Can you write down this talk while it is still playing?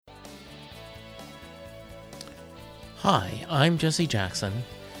Hi, I'm Jesse Jackson,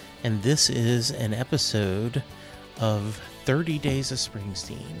 and this is an episode of 30 Days of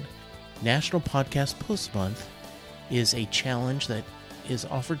Springsteen. National Podcast Post Month is a challenge that is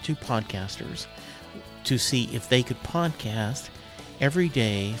offered to podcasters to see if they could podcast every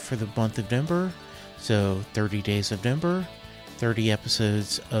day for the month of November. So 30 days of November, 30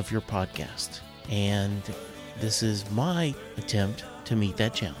 episodes of your podcast. And this is my attempt to meet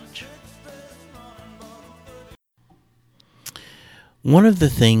that challenge. One of the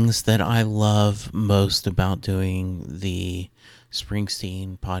things that I love most about doing the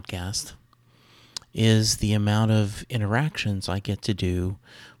Springsteen podcast is the amount of interactions I get to do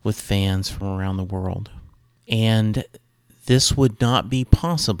with fans from around the world. And this would not be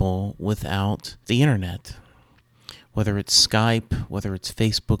possible without the internet. Whether it's Skype, whether it's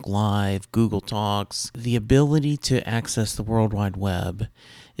Facebook Live, Google Talks, the ability to access the World Wide Web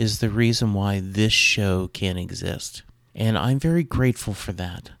is the reason why this show can exist. And I'm very grateful for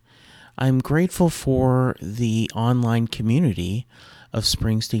that. I'm grateful for the online community of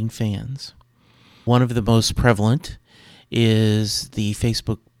Springsteen fans. One of the most prevalent is the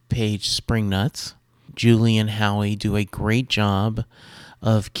Facebook page Spring Nuts. Julie and Howie do a great job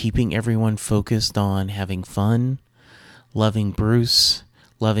of keeping everyone focused on having fun, loving Bruce,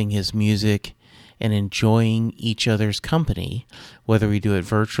 loving his music, and enjoying each other's company, whether we do it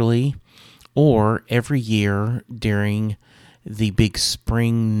virtually or every year during the big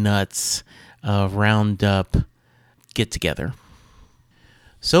Spring Nuts Roundup get-together.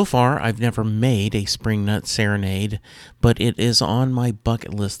 So far, I've never made a Spring Nut Serenade, but it is on my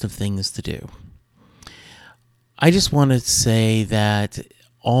bucket list of things to do. I just want to say that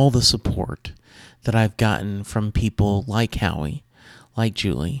all the support that I've gotten from people like Howie, like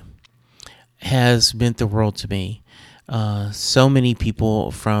Julie, has meant the world to me. So many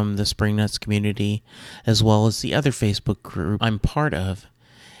people from the Spring Nuts community, as well as the other Facebook group I'm part of,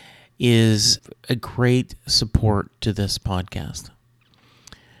 is a great support to this podcast.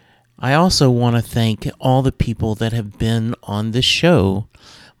 I also want to thank all the people that have been on this show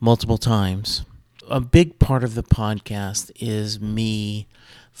multiple times. A big part of the podcast is me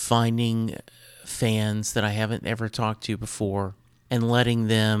finding fans that I haven't ever talked to before and letting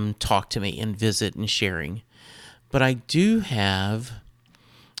them talk to me and visit and sharing. But I do have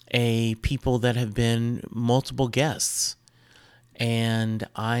people that have been multiple guests, and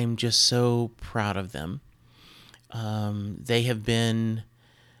I'm just so proud of them. They have been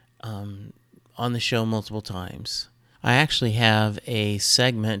on the show multiple times. I actually have a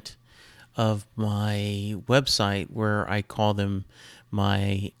segment of my website where I call them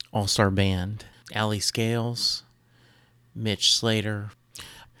my all-star band. Allie Scales, Mitch Slater,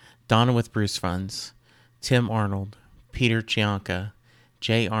 Donna with Bruce Funds, Tim Arnold, Peter Cianca,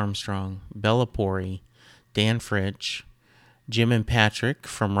 Jay Armstrong, Bella Pori, Dan Fritch, Jim and Patrick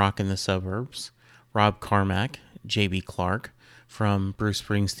from Rockin' the Suburbs, Rob Carmack, J.B. Clark from Bruce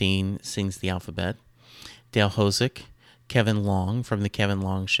Springsteen Sings the Alphabet, Dale Hosick, Kevin Long from The Kevin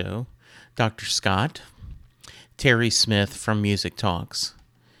Long Show, Dr. Scott, Terry Smith from Music Talks.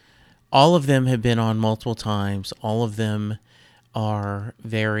 All of them have been on multiple times. All of them are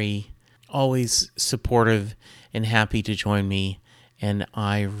always supportive and happy to join me, and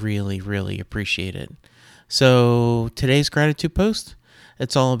I really, really appreciate it. So today's gratitude post,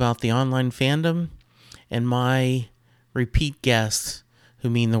 it's all about the online fandom and my repeat guests who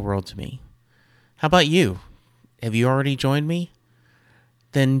mean the world to me. How about you? Have you already joined me?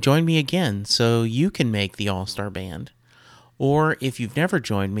 Then join me again so you can make the All-Star Band. Or if you've never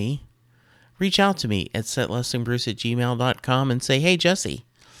joined me, reach out to me at setlessonbruce@gmail.com and say, hey, Jesse,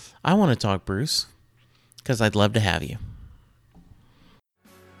 I want to talk Bruce, because I'd love to have you.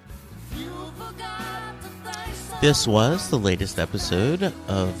 This was the latest episode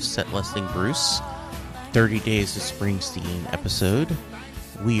of Set Listing Bruce, 30 Days of Springsteen episode.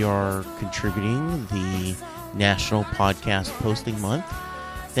 We are contributing the National Podcast Posting Month.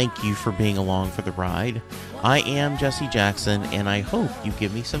 Thank you for being along for the ride. I am Jesse Jackson, and I hope you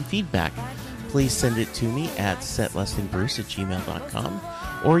give me some feedback. Please send it to me at setlessonbruce@gmail.com,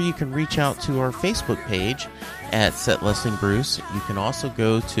 or you can reach out to our Facebook page at Set Listing Bruce. You can also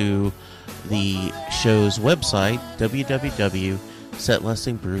go to the show's website,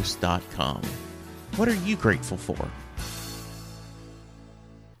 www.setlessingbruce.com. What are you grateful for?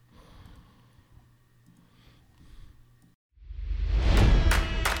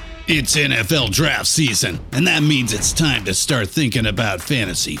 It's NFL draft season, and that means it's time to start thinking about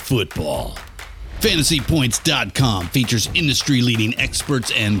fantasy football. FantasyPoints.com features industry-leading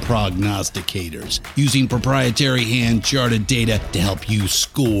experts and prognosticators using proprietary hand-charted data to help you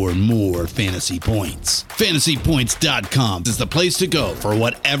score more fantasy points. FantasyPoints.com is the place to go for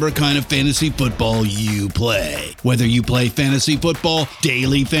whatever kind of fantasy football you play. Whether you play fantasy football,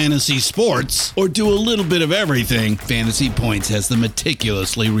 daily fantasy sports, or do a little bit of everything, Fantasy Points has the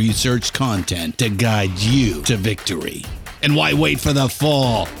meticulously researched content to guide you to victory. And why wait for the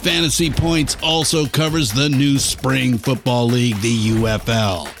fall? Fantasy Points also covers the new spring football league, the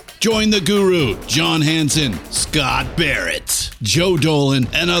UFL. Join the guru, John Hansen, Scott Barrett, Joe Dolan,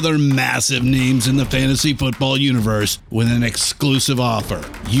 and other massive names in the fantasy football universe with an exclusive offer.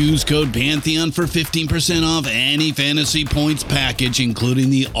 Use code Pantheon for 15% off any Fantasy Points package, including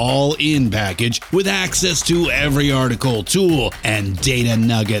the all-in package, with access to every article, tool, and data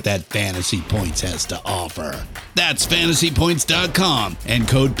nugget that Fantasy Points has to offer. That's FantasyPoints.com and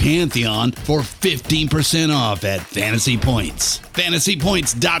code Pantheon for 15% off at Fantasy Points.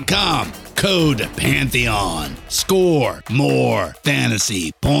 FantasyPoints.com, code Pantheon. Score more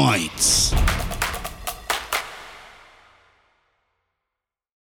fantasy points.